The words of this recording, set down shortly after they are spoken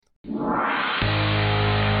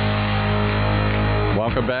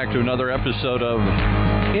welcome back to another episode of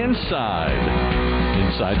Inside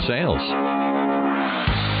Sales.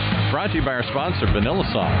 Brought to you by our sponsor,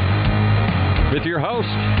 VanillaSoft, with your host,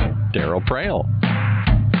 Daryl Praill.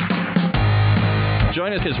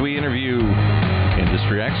 Join us as we interview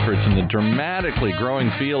industry experts in the dramatically growing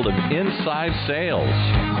field of inside sales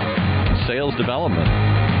and sales development.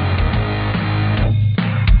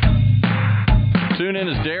 Tune in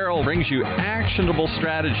as Daryl brings you actionable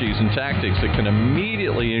strategies and tactics that can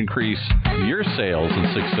immediately increase your sales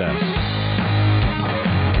and success.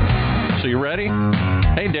 So you ready?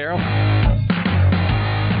 Hey, Daryl.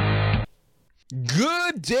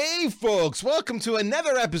 Good day, folks. Welcome to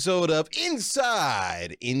another episode of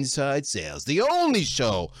Inside Sales, the only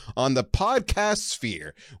show on the podcast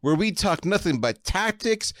sphere where we talk nothing but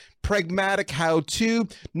tactics, pragmatic how-to,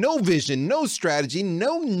 no vision, no strategy,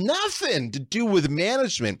 no nothing to do with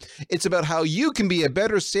management. It's about how you can be a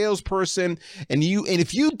better salesperson, and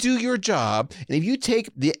if you do your job, and if you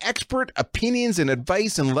take the expert opinions and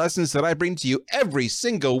advice and lessons that I bring to you every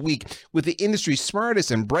single week with the industry's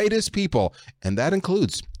smartest and brightest people, and that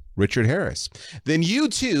includes Richard Harris, then you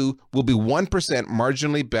too will be 1%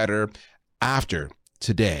 marginally better after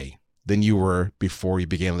today than you were before you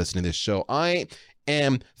began listening to this show. I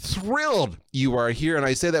am thrilled you are here, and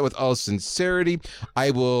I say that with all sincerity.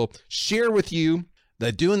 I will share with you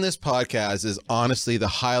that doing this podcast is honestly the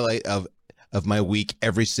highlight of my week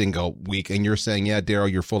every single week. And you're saying, yeah,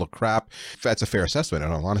 Daryl, you're full of crap. That's a fair assessment,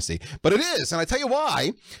 in all honesty. But it is, and I tell you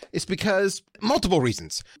why. It's because multiple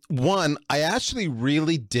reasons. One, I actually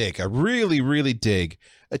really dig. I really dig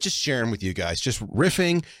just sharing with you guys, just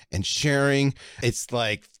riffing and sharing. It's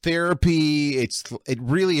like therapy. It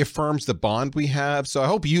really affirms the bond we have. So I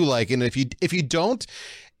hope you like it. And if you don't,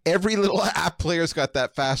 every little app player's got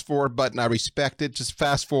that fast forward button. I respect it. Just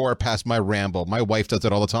fast forward past my ramble. My wife does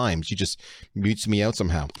it all the time. She just mutes me out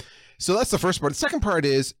somehow. So that's the first part. The second part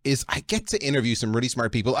is I get to interview some really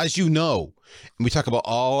smart people, as you know, and we talk about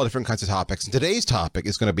all different kinds of topics. And today's topic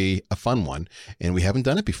is going to be a fun one, and we haven't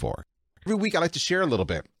done it before. Every week I like to share a little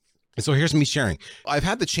bit. And so here's me sharing. I've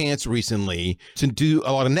had the chance recently to do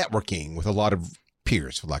a lot of networking with a lot of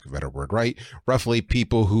peers, for lack of a better word, right? Roughly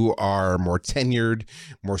people who are more tenured,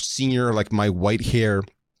 more senior, like my white hair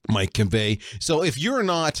might convey. So if you're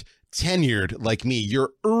not tenured like me,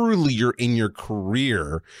 you're earlier in your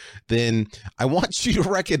career, then I want you to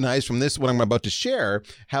recognize from this, what I'm about to share,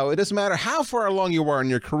 how it doesn't matter how far along you are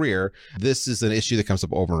in your career, this is an issue that comes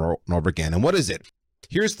up over and over again. And what is it?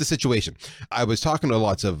 Here's the situation. I was talking to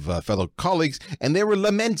lots of fellow colleagues, and they were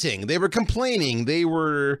lamenting, they were complaining, they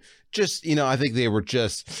were just, I think they were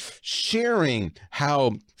just sharing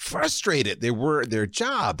how frustrated they were at their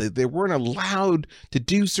job. They weren't allowed to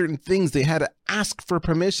do certain things. They had to ask for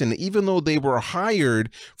permission, even though they were hired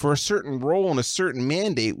for a certain role and a certain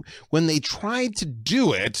mandate. When they tried to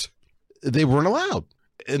do it, they weren't allowed.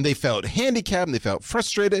 And they felt handicapped, and they felt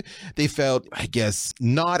frustrated. They felt, I guess,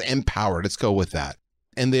 not empowered. Let's go with that.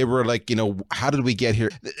 And they were like, how did we get here?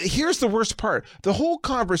 Here's the worst part. The whole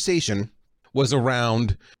conversation was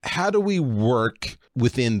around how do we work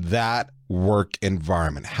within that work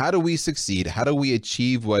environment? How do we succeed? How do we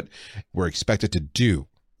achieve what we're expected to do?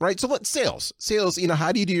 Right? So let's sales,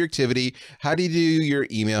 how do you do your activity? How do you do your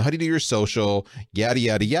email? How do you do your social? Yada,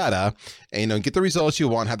 yada, yada. And, get the results you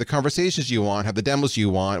want, have the conversations you want, have the demos you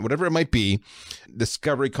want, whatever it might be,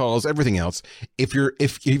 discovery calls, everything else. If you're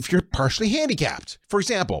partially handicapped, for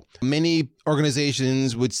example, many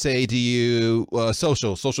organizations would say to you,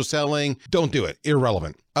 social selling, don't do it,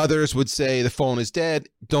 irrelevant. Others would say the phone is dead,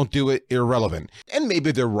 don't do it, irrelevant. And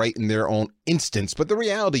maybe they're right in their own instance, but the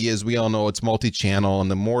reality is we all know it's multi-channel, and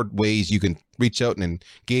the more ways you can reach out and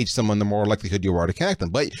engage someone, the more likelihood you are to connect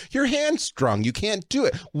them. But you're hamstrung, you can't do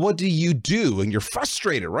it. What do you do? And you're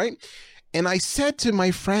frustrated, right? And I said to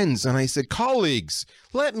my friends, and I said, colleagues,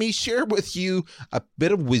 let me share with you a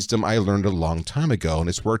bit of wisdom I learned a long time ago, and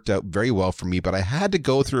it's worked out very well for me, but I had to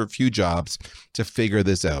go through a few jobs to figure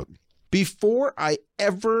this out. Before I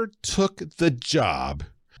ever took the job,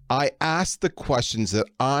 I asked the questions that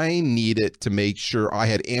I needed to make sure I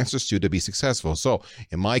had answers to be successful. So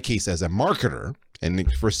in my case, as a marketer,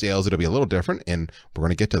 and for sales, it'll be a little different, and we're going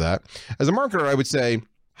to get to that. As a marketer, I would say,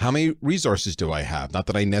 how many resources do I have? Not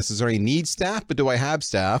that I necessarily need staff, but do I have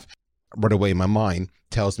staff? Right away, my mind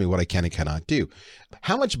tells me what I can and cannot do.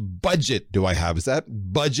 How much budget do I have? Is that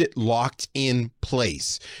budget locked in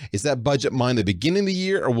place? Is that budget mine at the beginning of the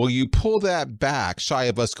year, or will you pull that back shy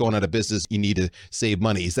of us going out of business? You need to save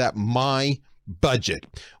money. Is that my budget?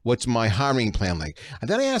 What's my hiring plan like? And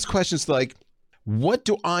then I ask questions like, What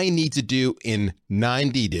do I need to do in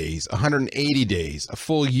 90 days, 180 days, a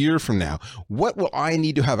full year from now? What will I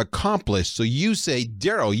need to have accomplished so you say,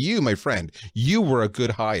 Daryl, you, my friend, you were a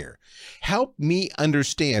good hire? Help me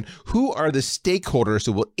understand who are the stakeholders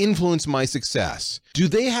who will influence my success. Do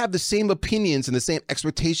they have the same opinions and the same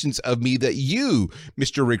expectations of me that you,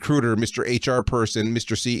 Mr. Recruiter, Mr. HR person,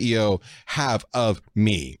 Mr. CEO, have of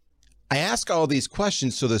me? I ask all these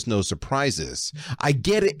questions so there's no surprises. I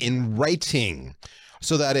get it in writing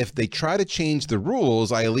so that if they try to change the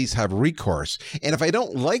rules, I at least have recourse. And if I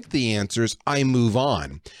don't like the answers, I move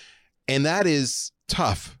on. And that is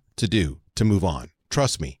tough to do, to move on.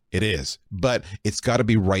 Trust me, it is. But it's got to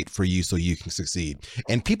be right for you so you can succeed.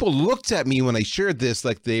 And people looked at me when I shared this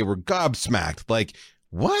like they were gobsmacked. Like,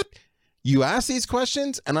 what? You ask these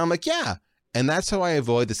questions? And I'm like, yeah. And that's how I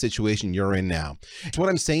avoid the situation you're in now. So what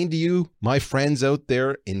I'm saying to you, my friends out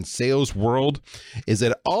there in sales world, is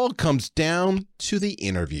that it all comes down to the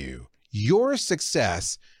interview. Your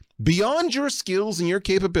success, beyond your skills and your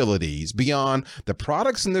capabilities, beyond the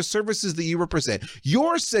products and the services that you represent,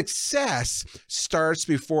 your success starts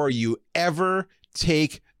before you ever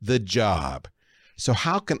take the job. So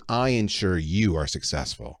how can I ensure you are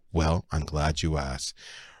successful? Well, I'm glad you asked.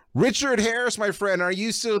 Richard Harris, my friend, are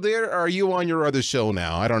you still there or are you on your other show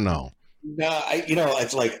now? I don't know. No,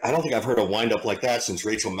 it's like, I don't think I've heard a wind up like that since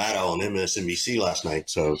Rachel Maddow on MSNBC last night.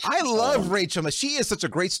 So I love Rachel. She is such a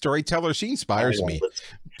great storyteller. She inspires me.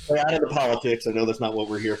 Stay out of the politics. I know that's not what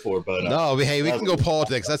we're here for, but no, hey, we can go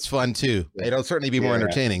politics. That's fun too. It'll certainly be more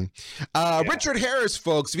entertaining. Richard Harris,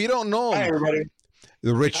 folks, if you don't know him. Hi, everybody.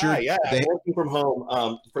 Richard. I'm working from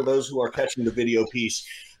home. For those who are catching the video piece,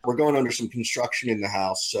 we're going under some construction in the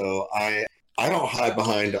house, so I don't hide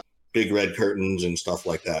behind big red curtains and stuff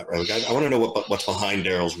like that. Right? Like I want to know what's behind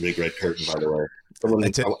Daryl's big red curtain. By the way, I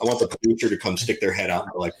want the producer to come stick their head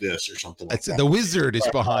out like this or something like that. The wizard is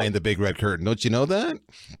behind the big red curtain. Don't you know that?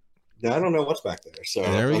 I don't know what's back there. So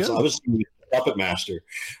there we go. I was puppet master.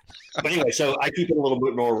 But anyway, so I keep it a little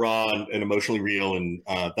bit more raw and emotionally real, and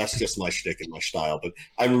that's just my shtick and my style. But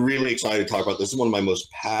I'm really excited to talk about this. This is one of my most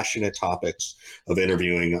passionate topics of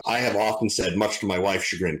interviewing. I have often said, much to my wife's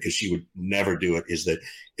chagrin, because she would never do it, is that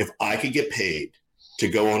if I could get paid to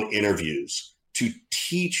go on interviews to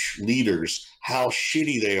teach leaders how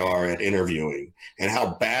shitty they are at interviewing and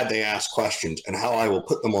how bad they ask questions and how I will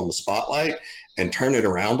put them on the spotlight and turn it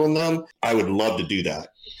around on them, I would love to do that.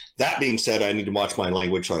 That being said, I need to watch my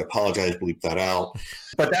language, so I apologize, bleep that out.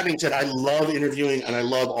 But that being said, I love interviewing and I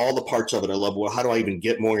love all the parts of it. I love, well, how do I even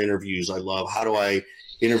get more interviews? I love, how do I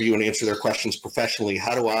interview and answer their questions professionally?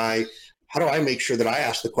 How do I make sure that I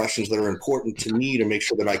ask the questions that are important to me to make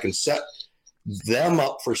sure that I can set them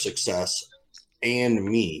up for success and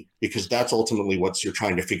me? Because that's ultimately what you're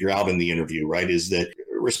trying to figure out in the interview, right? Is that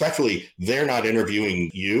respectfully, they're not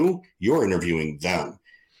interviewing you, you're interviewing them.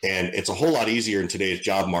 And it's a whole lot easier in today's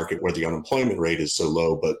job market where the unemployment rate is so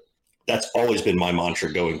low, but that's always been my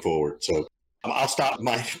mantra going forward. So I'll stop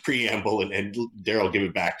my preamble and Daryl, give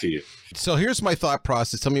it back to you. So here's my thought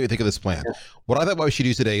process. Tell me what you think of this plan. What I thought we should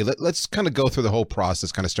do today, let's kind of go through the whole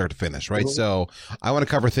process, kind of start to finish, right? Mm-hmm. So I want to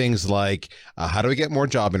cover things like how do we get more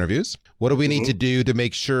job interviews? What do we need to do to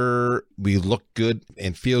make sure we look good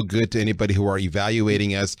and feel good to anybody who are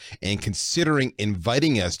evaluating us and considering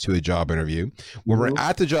inviting us to a job interview? When we're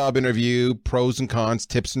at the job interview, pros and cons,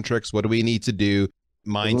 tips and tricks, what do we need to do?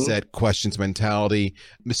 Mindset, questions, mentality,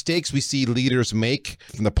 mistakes we see leaders make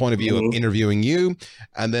from the point of view of interviewing you.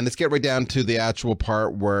 And then let's get right down to the actual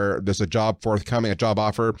part where there's a job forthcoming, a job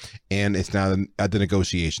offer, and it's now at the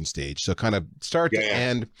negotiation stage. So kind of start to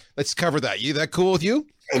end. Let's cover that. That cool with you?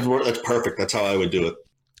 That's perfect. That's how I would do it.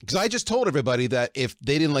 Because I just told everybody that if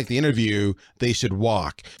they didn't like the interview, they should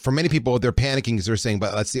walk. For many people, they're panicking because they're saying,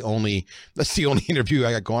 "But that's the only interview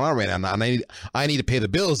I got going on right now. And I need to pay the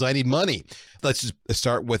bills. I need money." Let's just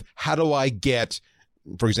start with, how do I get,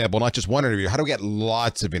 for example, not just one interview? How do I get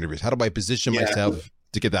lots of interviews? How do I position myself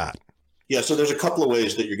to get that? Yeah, so there's a couple of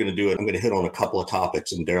ways that you're going to do it. I'm going to hit on a couple of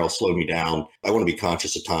topics, and Daryl, slow me down. I want to be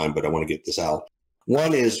conscious of time, but I want to get this out.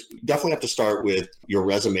 One is you definitely have to start with your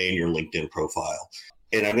resume and your LinkedIn profile.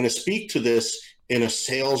 And I'm going to speak to this in a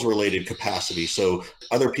sales-related capacity. So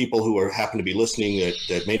other people who happen to be listening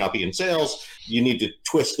that may not be in sales, you need to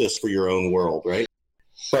twist this for your own world, right?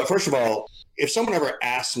 But first of all, if someone ever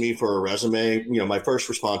asks me for a resume, my first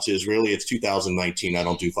response is, really, it's 2019. I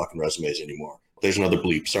don't do fucking resumes anymore. There's another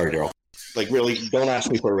bleep. Sorry, Daryl. Like, really, don't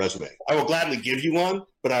ask me for a resume. I will gladly give you one,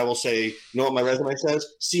 but I will say, you know what my resume says?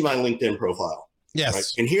 See my LinkedIn profile. Yes. Right?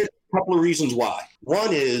 And here's a couple of reasons why.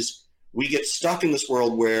 One is we get stuck in this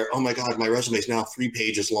world where, oh my God, my resume is now 3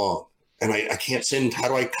 pages long. and I can't send, how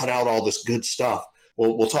do I cut out all this good stuff?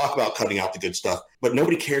 Well, we'll talk about cutting out the good stuff, but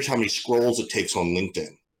nobody cares how many scrolls it takes on LinkedIn.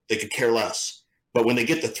 They could care less. But when they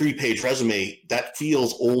get the 3-page resume, that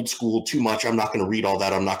feels old school too much. I'm not going to read all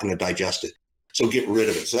that. I'm not going to digest it. So get rid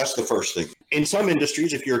of it. So that's the first thing. In some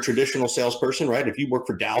industries, if you're a traditional salesperson, right, if you work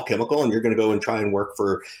for Dow Chemical and you're going to go and try and work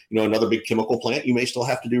for, another big chemical plant, you may still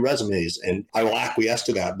have to do resumes. And I will acquiesce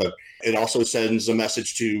to that, but it also sends a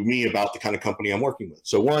message to me about the kind of company I'm working with.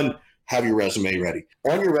 So one, have your resume ready.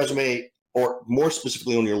 On your resume, or more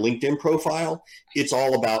specifically on your LinkedIn profile, it's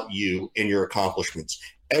all about you and your accomplishments.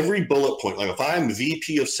 Every bullet point, like if I'm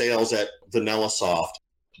VP of sales at VanillaSoft,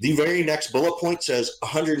 the very next bullet point says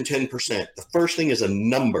 110%. The first thing is a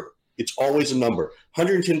number. It's always a number.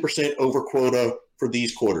 110% over quota for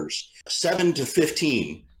these quarters. 7 to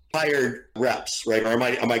 15 hired reps, right? Or I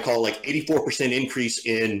might call it like 84% increase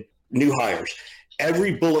in new hires.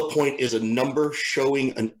 Every bullet point is a number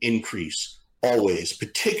showing an increase, always,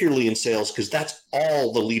 particularly in sales, because that's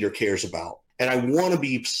all the leader cares about. And I want to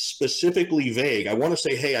be specifically vague. I want to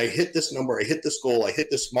say, hey, I hit this number, I hit this goal, I hit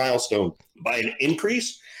this milestone by an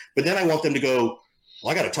increase. But then I want them to go,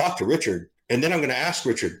 well, I got to talk to Richard. And then I'm going to ask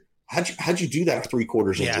Richard, how'd you do that 3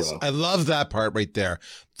 quarters in a row? Yes, I love that part right there.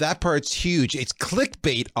 That part's huge. It's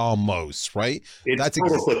clickbait almost, right? That's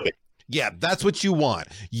clickbait. Yeah, that's what you want.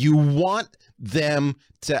 You want them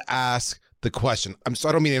to ask the question. I'm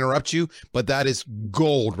sorry, I don't mean to interrupt you, but that is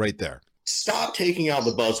gold right there. Stop taking out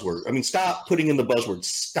the buzzword. I mean, stop putting in the buzzword.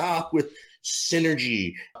 Stop with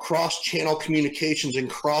synergy, cross-channel communications, and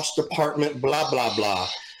cross-department, blah, blah, blah.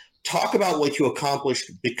 Talk about what you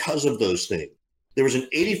accomplished because of those things. There was an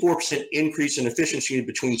 84% increase in efficiency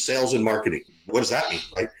between sales and marketing. What does that mean,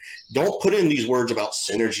 right? Don't put in these words about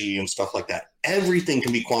synergy and stuff like that. Everything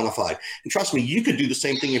can be quantified. And trust me, you could do the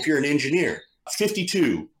same thing if you're an engineer.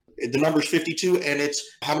 52, the number's 52, and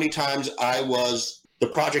it's how many times I was the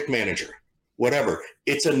project manager, whatever.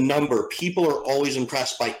 It's a number. People are always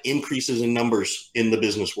impressed by increases in numbers in the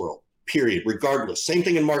business world, period, regardless. Same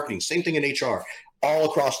thing in marketing, same thing in HR, all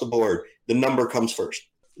across the board. The number comes first.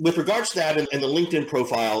 With regards to that and the LinkedIn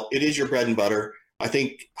profile, it is your bread and butter. I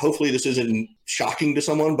think hopefully this isn't shocking to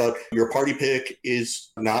someone, but your party pick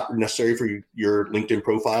is not necessary for your LinkedIn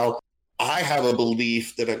profile. I have a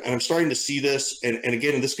belief that, and I'm starting to see this, and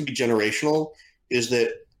again, this could be generational, is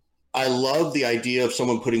that I love the idea of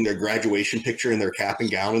someone putting their graduation picture in their cap and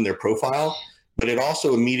gown in their profile, but it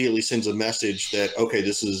also immediately sends a message that, okay,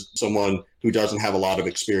 this is someone who doesn't have a lot of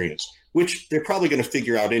experience, which they're probably going to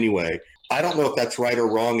figure out anyway. I don't know if that's right or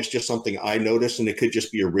wrong. It's just something I noticed, and it could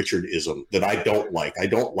just be a Richard-ism that I don't like. I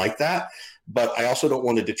don't like that, but I also don't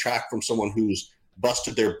want to detract from someone who's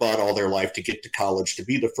busted their butt all their life to get to college, to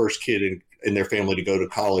be the first kid in their family to go to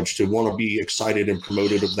college, to want to be excited and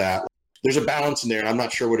promoted of that. There's a balance in there. I'm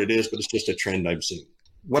not sure what it is, but it's just a trend I'm seeing.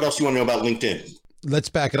 What else do you want to know about LinkedIn? Let's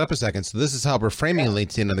back it up a second. So this is how we're framing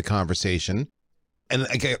LinkedIn in the conversation. And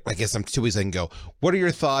I guess I'm 2 weeks I can go. What are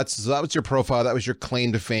your thoughts? So that was your profile. That was your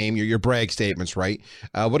claim to fame, your brag statements, right?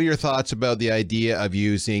 What are your thoughts about the idea of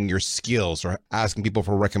using your skills or asking people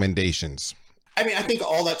for recommendations? I mean, I think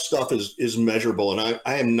all that stuff is measurable. And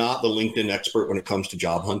I am not the LinkedIn expert when it comes to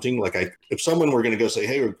job hunting. Like if someone were going to go say,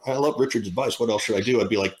 hey, I love Richard's advice, what else should I do? I'd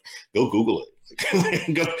be like, go Google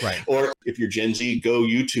it. Right. Or if you're Gen Z, go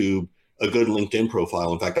YouTube a good LinkedIn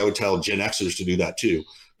profile. In fact, I would tell Gen Xers to do that too,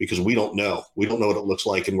 because we don't know. We don't know what it looks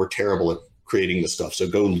like, and we're terrible at creating this stuff. So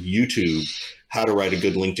go YouTube how to write a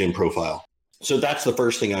good LinkedIn profile. So that's the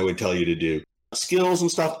first thing I would tell you to do. Skills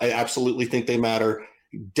and stuff, I absolutely think they matter.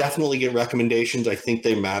 Definitely get recommendations. I think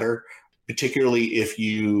they matter, particularly if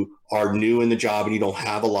you are new in the job and you don't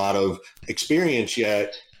have a lot of experience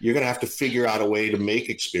yet. You're going to have to figure out a way to make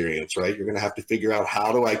experience, right? You're going to have to figure out,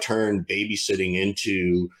 how do I turn babysitting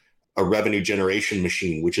into a revenue generation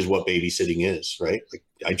machine, which is what babysitting is, right? Like,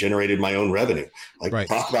 I generated my own revenue. Like, right.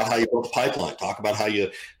 Talk about how you built a pipeline. Talk about how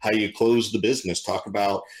you close the business. Talk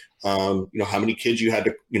about how many kids you had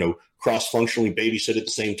to cross-functionally babysit at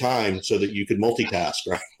the same time so that you could multitask,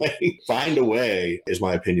 right? Find a way, is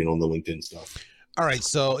my opinion on the LinkedIn stuff. All right.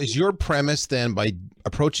 So is your premise then, by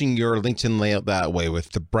approaching your LinkedIn layout that way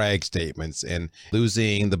with the brag statements and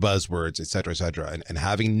losing the buzzwords, et cetera, and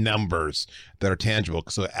having numbers that are tangible,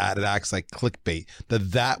 so it acts like clickbait,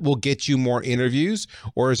 that will get you more interviews?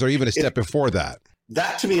 Or is there even a step before that?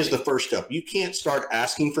 That to me is the first step. You can't start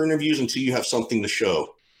asking for interviews until you have something to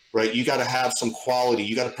show, right? You got to have some quality.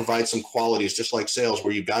 You got to provide some quality. It's just like sales,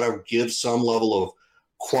 where you've got to give some level of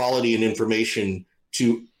quality and information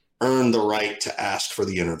to earn the right to ask for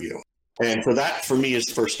the interview. And so that for me is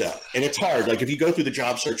the first step. And it's hard. Like if you go through the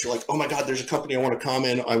job search, you're like, oh my God, there's a company I want to come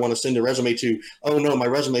in. I want to send a resume to. Oh no, my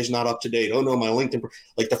resume is not up to date. Oh no, my LinkedIn.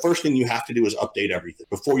 Like the first thing you have to do is update everything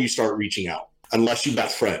before you start reaching out. Unless you've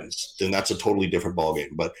got friends, then that's a totally different ballgame.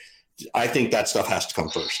 But I think that stuff has to come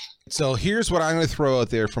first. So here's what I'm going to throw out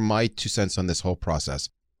there from my 2 cents on this whole process.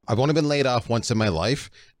 I've only been laid off once in my life.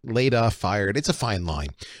 Laid off, fired. It's a fine line.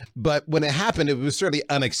 But when it happened, it was certainly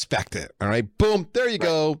unexpected. All right. Boom. There you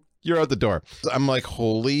go. You're out the door. I'm like,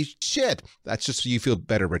 holy shit. That's just so you feel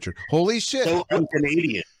better, Richard. Holy shit. So I'm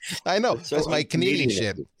Canadian. I know. That's my Canadian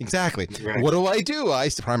shit. Exactly. Right. What do? I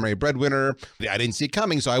was the primary breadwinner. I didn't see it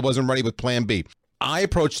coming, so I wasn't ready with plan B. I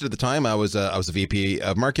approached it at the time. I was a VP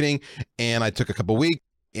of marketing, and I took a couple of weeks.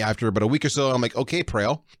 After about a week or so, I'm like, okay,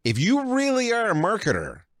 Prale, if you really are a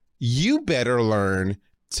marketer, you better learn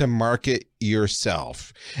to market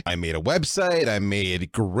yourself. I made a website. I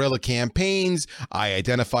made guerrilla campaigns. I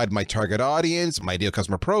identified my target audience, my ideal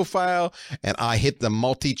customer profile, and I hit the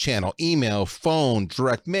multi-channel, email, phone,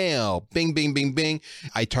 direct mail, bing, bing, bing, bing.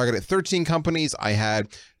 I targeted 13 companies. I had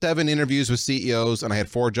 7 interviews with CEOs, and I had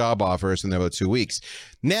 4 job offers in about 2 weeks.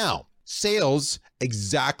 Now, sales,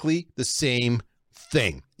 exactly the same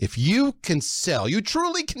thing. If you can sell, you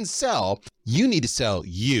truly can sell, you need to sell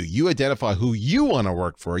you. You identify who you want to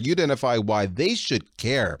work for. You identify why they should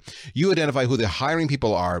care. You identify who the hiring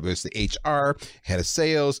people are, whether it's the HR, head of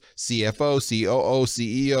sales, CFO, COO,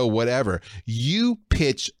 CEO, whatever. You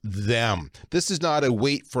pitch them. This is not a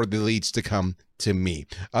wait for the leads to come to me.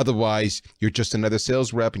 Otherwise, you're just another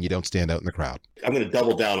sales rep and you don't stand out in the crowd. I'm going to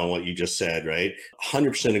double down on what you just said, right?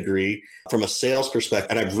 100% agree. From a sales perspective,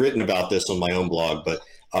 and I've written about this on my own blog, but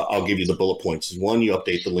I'll give you the bullet points. One, you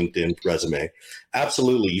update the LinkedIn resume.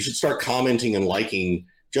 Absolutely. You should start commenting and liking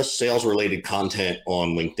just sales related content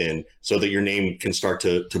on LinkedIn so that your name can start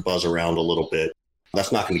to buzz around a little bit.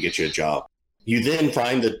 That's not going to get you a job. You then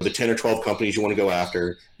find the 10 or 12 companies you want to go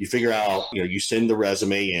after. You figure out, you send the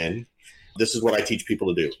resume in. This is what I teach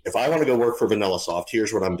people to do. If I want to go work for VanillaSoft,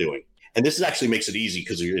 here's what I'm doing. And this actually makes it easy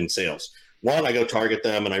because you're in sales. 1, I go target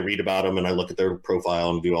them and I read about them and I look at their profile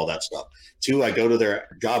and do all that stuff. 2, I go to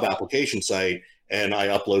their job application site and I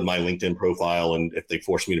upload my LinkedIn profile. And if they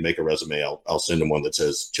force me to make a resume, I'll send them one that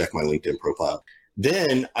says, check my LinkedIn profile.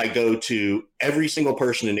 Then I go to every single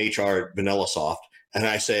person in HR at VanillaSoft and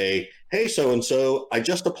I say, hey, so-and-so, I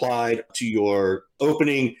just applied to your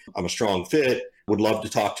opening. I'm a strong fit. Would love to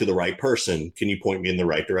talk to the right person. Can you point me in the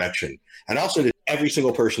right direction? And I'll send it to every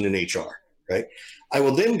single person in HR, right? I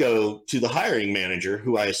will then go to the hiring manager,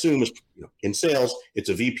 who I assume is in sales. It's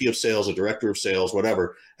a VP of sales, a director of sales,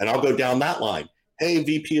 whatever. And I'll go down that line. Hey,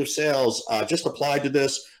 VP of sales, just applied to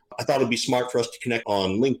this. I thought it'd be smart for us to connect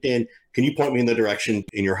on LinkedIn. Can you point me in the direction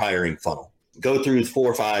in your hiring funnel? Go through 4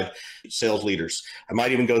 or 5 sales leaders. I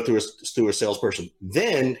might even go through a salesperson.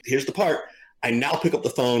 Then here's the part. I now pick up the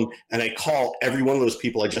phone and I call every one of those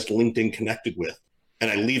people I just LinkedIn connected with.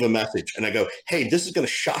 And I leave a message and I go, hey, this is going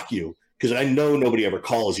to shock you because I know nobody ever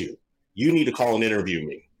calls you. You need to call and interview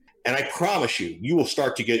me. And I promise you, you will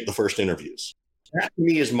start to get the first interviews. That to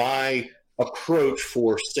me is my approach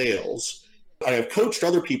for sales. I have coached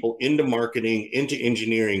other people into marketing, into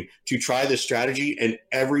engineering to try this strategy, and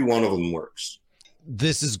every one of them works.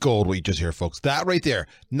 This is gold, what you just heard, folks. That right there.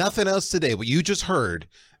 Nothing else today. What you just heard,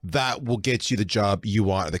 that will get you the job you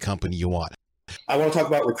want or the company you want. I want to talk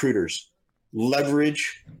about recruiters.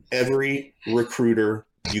 Leverage every recruiter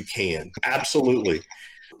you can. Absolutely.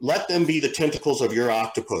 Let them be the tentacles of your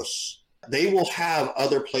octopus. They will have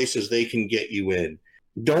other places they can get you in.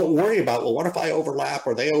 Don't worry about, well, what if I overlap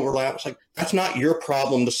or they overlap? It's like, that's not your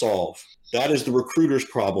problem to solve. That is the recruiter's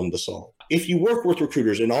problem to solve. If you work with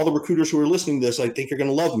recruiters, and all the recruiters who are listening to this, I think you're going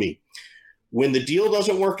to love me. When the deal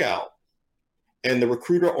doesn't work out and the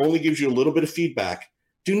recruiter only gives you a little bit of feedback,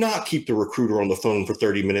 do not keep the recruiter on the phone for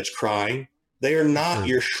 30 minutes crying. They are not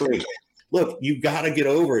your shrink. Look, you got to get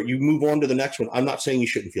over it. You move on to the next one. I'm not saying you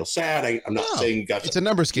shouldn't feel sad. I'm not saying you got to. It's a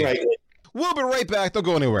numbers game. Right. We'll be right back. Don't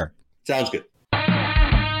go anywhere. Sounds good.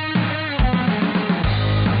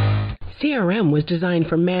 CRM was designed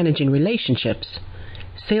for managing relationships.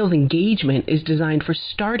 Sales engagement is designed for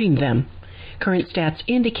starting them. Current stats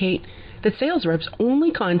indicate that sales reps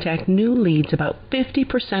only contact new leads about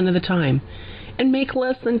 50% of the time and make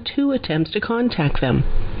less than 2 attempts to contact them.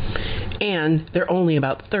 And they're only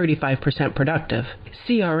about 35% productive.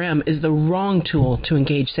 CRM is the wrong tool to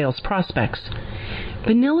engage sales prospects.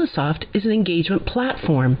 VanillaSoft is an engagement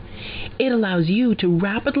platform. It allows you to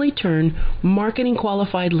rapidly turn marketing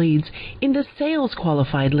qualified leads into sales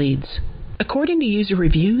qualified leads. According to user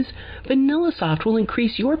reviews, VanillaSoft will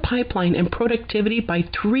increase your pipeline and productivity by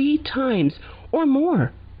 3 times or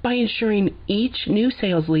more. by ensuring each new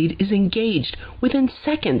sales lead is engaged within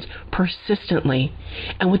seconds persistently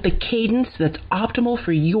and with the cadence that's optimal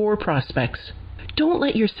for your prospects. Don't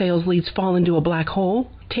let your sales leads fall into a black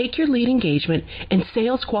hole. Take your lead engagement and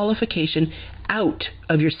sales qualification out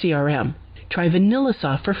of your CRM. Try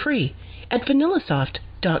VanillaSoft for free at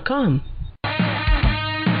vanillasoft.com.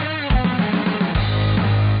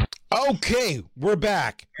 Okay, we're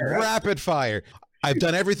back. Rapid fire. I've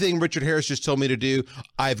done everything Richard Harris just told me to do.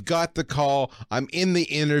 I've got the call. I'm in the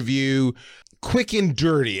interview. Quick and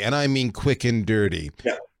dirty, and I mean quick and dirty.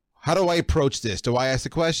 Yeah. How do I approach this? Do I ask the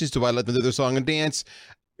questions? Do I let them do their song and dance?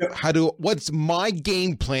 Yeah. What's my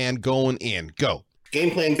game plan going in? Go.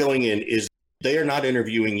 Game plan going in is they are not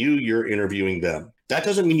interviewing you, you're interviewing them. That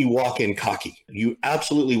doesn't mean you walk in cocky. You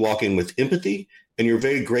absolutely walk in with empathy, and you're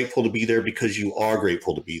very grateful to be there because you are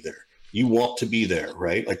grateful to be there. You want to be there,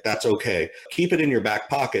 right? Like, that's okay. Keep it in your back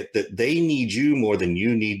pocket that they need you more than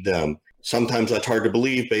you need them. Sometimes that's hard to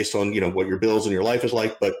believe based on, what your bills and your life is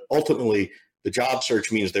like, but ultimately the job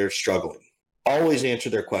search means they're struggling. Always answer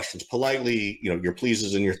their questions politely, your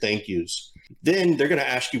pleases and your thank yous. Then they're going to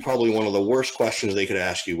ask you probably one of the worst questions they could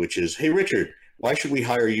ask you, which is, hey, Richard, why should we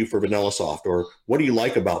hire you for VanillaSoft? Or what do you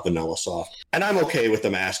like about VanillaSoft? And I'm okay with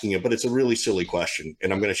them asking it, but it's a really silly question.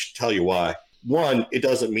 And I'm going to tell you why. One, it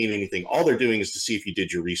doesn't mean anything. All they're doing is to see if you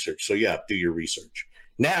did your research. So yeah, do your research.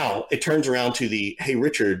 Now it turns around to the, hey,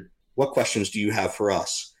 Richard, what questions do you have for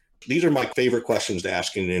us? These are my favorite questions to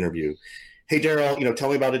ask in an interview. Hey, Daryl, tell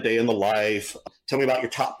me about a day in the life. Tell me about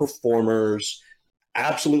your top performers.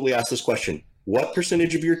 Absolutely ask this question. What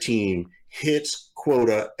percentage of your team hits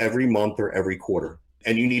quota every month or every quarter?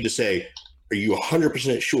 And you need to say, are you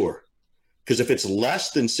 100% sure? Because if it's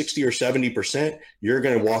less than 60 or 70%, you're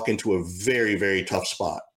going to walk into a very, very tough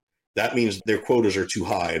spot. That means their quotas are too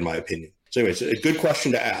high, in my opinion. So anyway, it's a good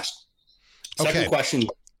question to ask. Second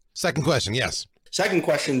question, yes. Second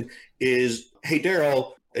question is, hey,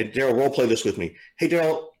 Daryl, and Daryl, role play this with me. Hey,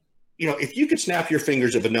 Daryl, if you could snap your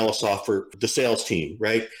fingers at VanillaSoft for the sales team,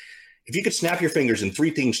 right? If you could snap your fingers and 3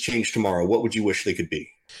 things change tomorrow, what would you wish they could be?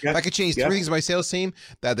 If I could change 3 things in my sales team,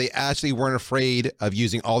 that they actually weren't afraid of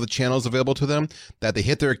using all the channels available to them, that they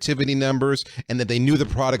hit their activity numbers, and that they knew the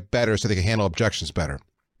product better so they could handle objections better.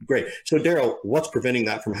 Great. So, Daryl, what's preventing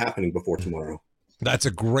that from happening before tomorrow? That's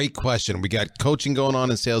a great question. We got coaching going on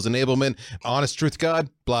in sales enablement, honest truth, God,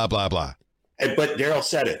 blah, blah, blah. But Daryl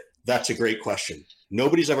said it. That's a great question.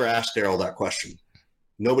 Nobody's ever asked Daryl that question.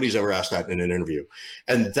 Nobody's ever asked that in an interview.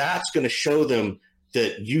 And that's going to show them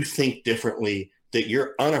that you think differently, that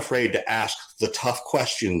you're unafraid to ask the tough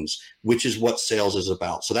questions, which is what sales is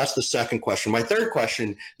about. So that's the second question. My third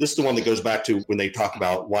question, this is the one that goes back to when they talk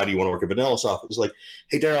about why do you want to work at VanillaSoft? It's like,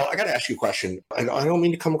 hey, Daryl, I got to ask you a question. I don't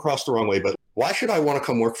mean to come across the wrong way, but why should I want to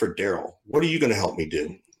come work for Daryl? What are you going to help me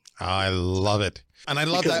do? I love it. And I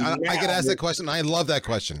love that. I get asked that question. I love that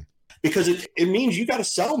question. Because it means you got to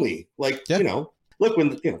sell me. Like, look,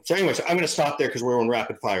 so anyways, I'm going to stop there because we're on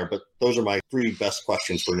rapid fire, but those are my 3 best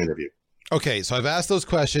questions for an interview. Okay, so I've asked those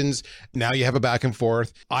questions. Now you have a back and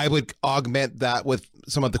forth. I would augment that with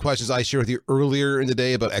some of the questions I shared with you earlier in the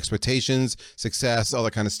day about expectations, success, all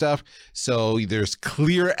that kind of stuff. So there's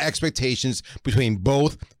clear expectations between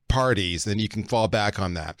both parties, then you can fall back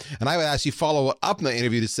on that. And I would actually follow up in the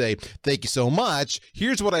interview to say, thank you so much.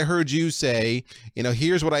 Here's what I heard you say.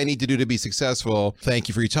 Here's what I need to do to be successful. Thank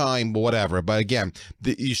you for your time, whatever. But again,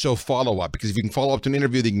 you show follow up, because if you can follow up to an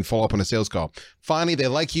interview, then you can follow up on a sales call. Finally, they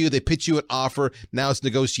like you. They pitch you an offer. Now it's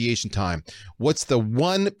negotiation time. What's the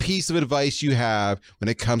one piece of advice you have when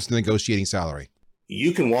it comes to negotiating salary?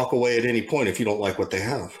 You can walk away at any point if you don't like what they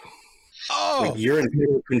have. Oh, you're in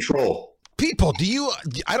total control. People,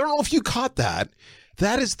 I don't know if you caught that.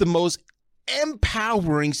 That is the most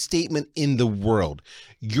empowering statement in the world.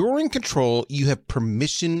 You're in control. You have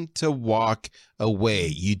permission to walk away.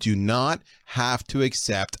 You do not have to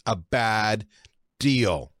accept a bad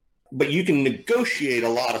deal. But you can negotiate a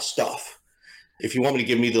lot of stuff. If you want me to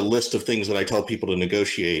give me the list of things that I tell people to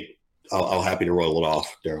negotiate, I'll happy to roll it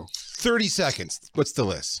off, Daryl. 30 seconds. What's the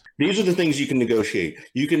list? These are the things you can negotiate.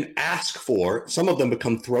 You can ask for, some of them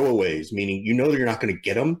become throwaways, meaning that you're not going to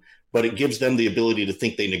get them, but it gives them the ability to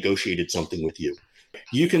think they negotiated something with you.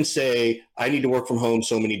 You can say, I need to work from home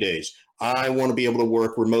so many days. I want to be able to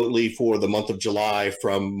work remotely for the month of July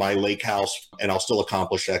from my lake house, and I'll still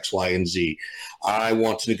accomplish X, Y, and Z. I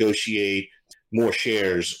want to negotiate more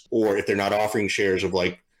shares, or if they're not offering shares, of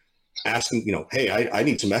like asking, hey, I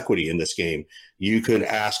need some equity in this game. You could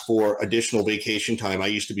ask for additional vacation time. I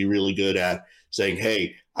used to be really good at saying,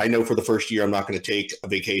 hey, I know for the first year I'm not going to take a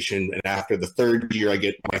vacation. And after the third year, I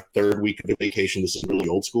get my third week of a vacation. This is really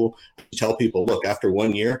old school. I tell people, look, after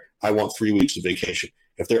 1 year, I want 3 weeks of vacation.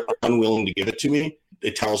 If they're unwilling to give it to me,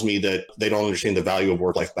 it tells me that they don't understand the value of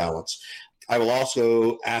work-life balance. I will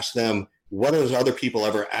also ask them, what has other people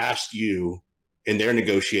ever asked you in their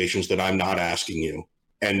negotiations that I'm not asking you?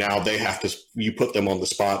 And now they have to, you put them on the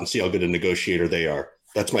spot and see how good a negotiator they are.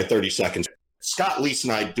 That's my 30 seconds. Scott Leese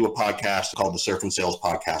and I do a podcast called the Surf and Sales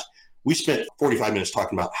Podcast. We spent 45 minutes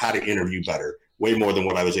talking about how to interview better, way more than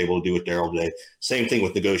what I was able to do with Daryl today. Same thing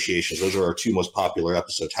with negotiations. Those are our two most popular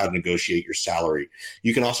episodes, how to negotiate your salary.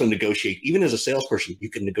 You can also negotiate, even as a salesperson, you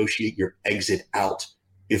can negotiate your exit out.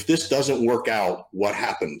 If this doesn't work out, what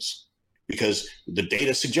happens? Because the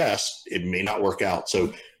data suggests it may not work out.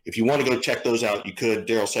 So if you want to go check those out, you could.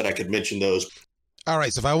 Daryl said I could mention those. All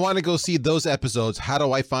right. So if I want to go see those episodes, how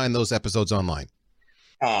do I find those episodes online?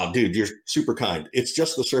 Oh, dude, you're super kind. It's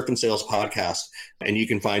just the Surf and Sales Podcast, and you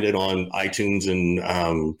can find it on iTunes and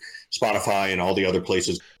Spotify and all the other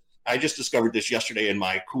places. I just discovered this yesterday in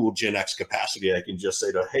my cool Gen X capacity. I can just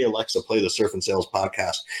say to, hey, Alexa, play the Surf and Sales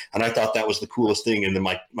Podcast. And I thought that was the coolest thing. And then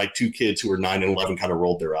my two kids who were 9 and 11 kind of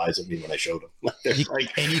rolled their eyes at me when I showed them.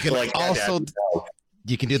 And you can also...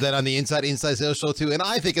 You can do that on the Inside Sales Show, too. And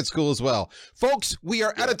I think it's cool as well. Folks, we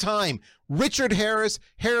are out of time. Richard Harris,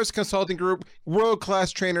 Harris Consulting Group,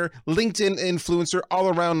 world-class trainer, LinkedIn influencer,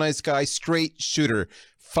 all-around nice guy, straight shooter.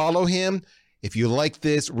 Follow him. If you like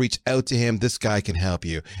this, reach out to him. This guy can help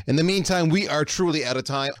you. In the meantime, we are truly out of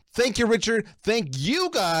time. Thank you, Richard. Thank you,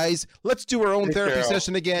 guys. Let's do our own therapy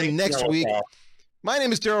session again next week. My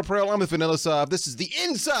name is Daryl Perel. I'm with VanillaSoft. This is the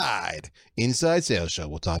Inside Sales Show.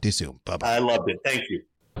 We'll talk to you soon. Bye-bye. I loved it. Thank you.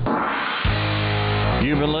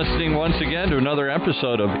 You've been listening once again to another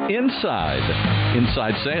episode of Inside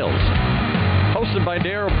Sales, hosted by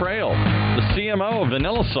Daryl Perel, the CMO of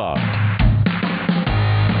VanillaSoft.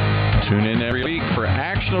 Tune in every week for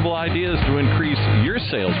actionable ideas to increase your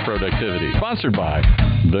sales productivity. Sponsored by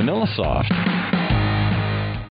VanillaSoft.